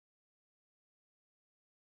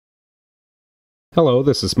Hello,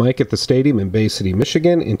 this is Mike at the Stadium in Bay City,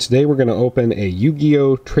 Michigan, and today we're going to open a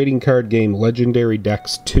Yu-Gi-Oh! Trading card game Legendary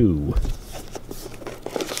Decks 2.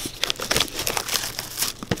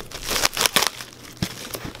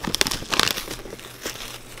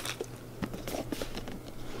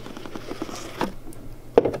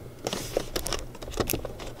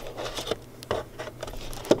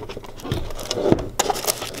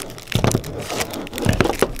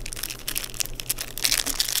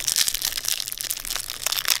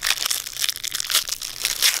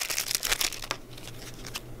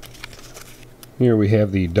 Here we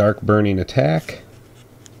have the Dark Burning Attack,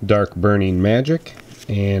 Dark Burning Magic,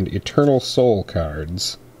 and Eternal Soul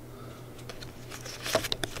cards.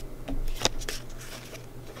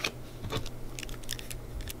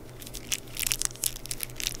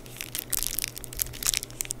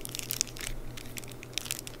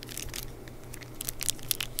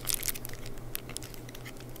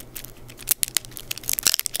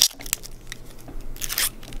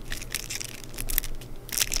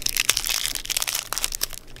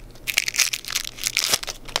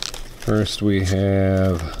 First we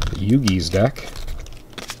have Yugi's deck.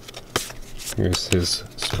 Here's his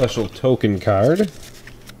special token card.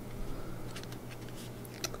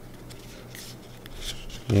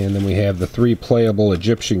 And then we have the 3 playable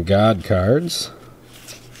Egyptian God cards.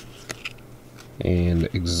 And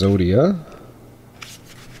Exodia.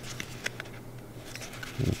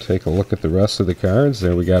 We'll take a look at the rest of the cards.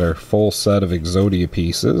 There we got our full set of Exodia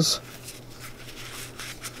pieces.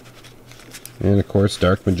 And of course,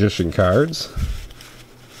 Dark Magician cards.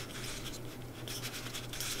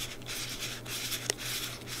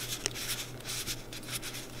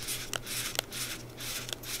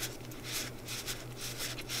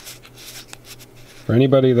 For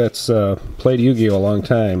anybody that's played Yu-Gi-Oh! A long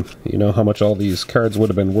time, you know how much all these cards would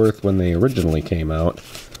have been worth when they originally came out.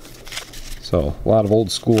 So, a lot of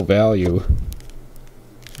old school value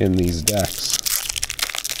in these decks.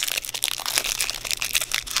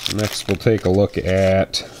 Next we'll take a look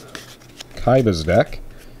at Kaiba's deck.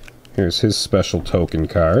 Here's his special token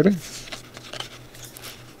card.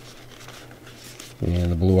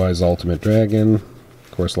 And the Blue Eyes Ultimate Dragon.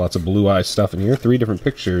 Of course, lots of Blue Eyes stuff in here. 3 different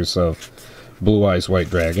pictures of Blue Eyes White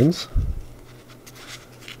Dragons.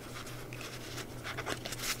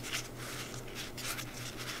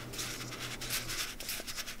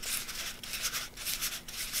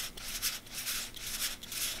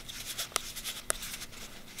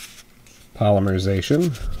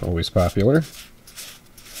 Polymerization, always popular.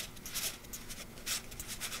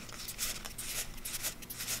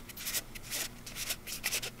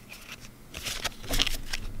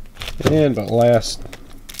 And last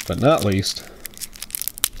but not least,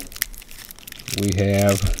 we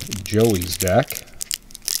have Joey's deck.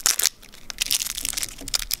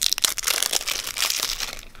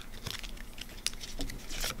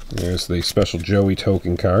 There's the special Joey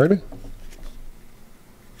token card.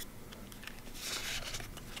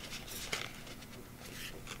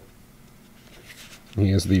 He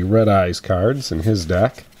has the Red Eyes cards in his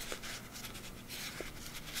deck.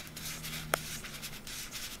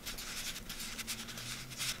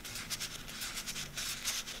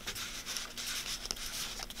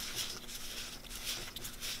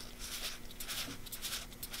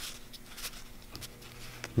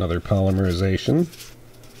 Another polymerization.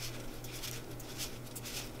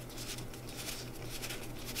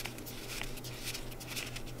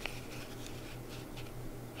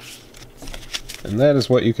 And that is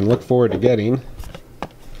what you can look forward to getting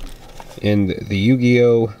in the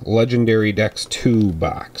Yu-Gi-Oh! Legendary Decks 2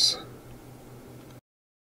 box.